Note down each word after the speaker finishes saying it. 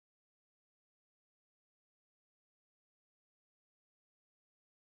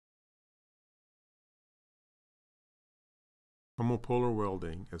Homopolar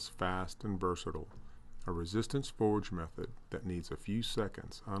welding is fast and versatile, a resistance forge method that needs a few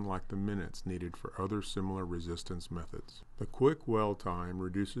seconds, unlike the minutes needed for other similar resistance methods. The quick weld time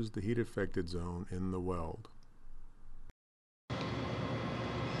reduces the heat affected zone in the weld.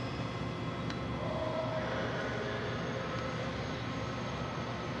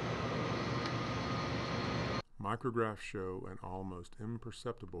 Micrographs show an almost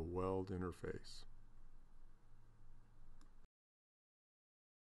imperceptible weld interface.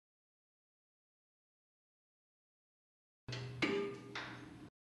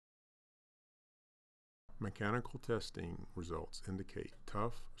 Mechanical testing results indicate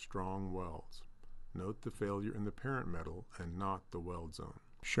tough, strong welds. Note the failure in the parent metal and not the weld zone.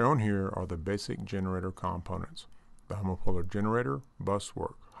 Shown here are the basic generator components: the homopolar generator,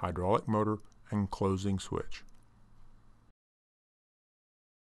 buswork, hydraulic motor, and closing switch.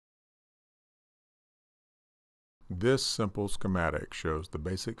 This simple schematic shows the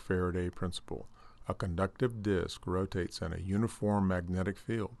basic Faraday principle. A conductive disc rotates in a uniform magnetic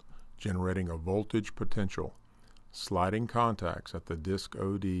field, generating a voltage potential. Sliding contacts at the disc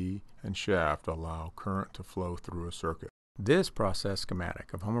OD and shaft allow current to flow through a circuit. This process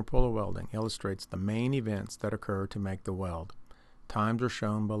schematic of homopolar welding illustrates the main events that occur to make the weld. Times are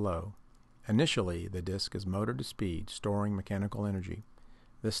shown below. Initially, the disc is motored to speed, storing mechanical energy.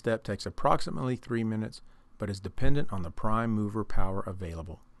 This step takes approximately 3 minutes, but is dependent on the prime mover power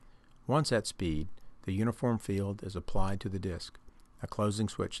available. Once at speed, the uniform field is applied to the disc. A closing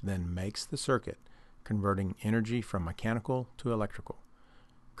switch then makes the circuit, converting energy from mechanical to electrical.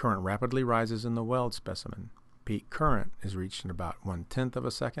 Current rapidly rises in the weld specimen. Peak current is reached in about 1/10 of a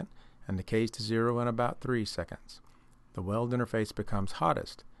second and decays to zero in about 3 seconds. The weld interface becomes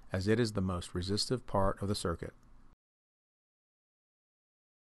hottest as it is the most resistive part of the circuit.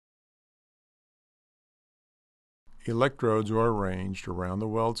 Electrodes are arranged around the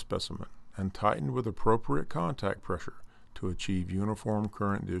weld specimen and tightened with appropriate contact pressure to achieve uniform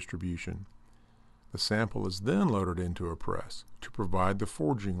current distribution. The sample is then loaded into a press to provide the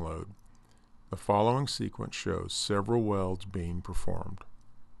forging load. The following sequence shows several welds being performed.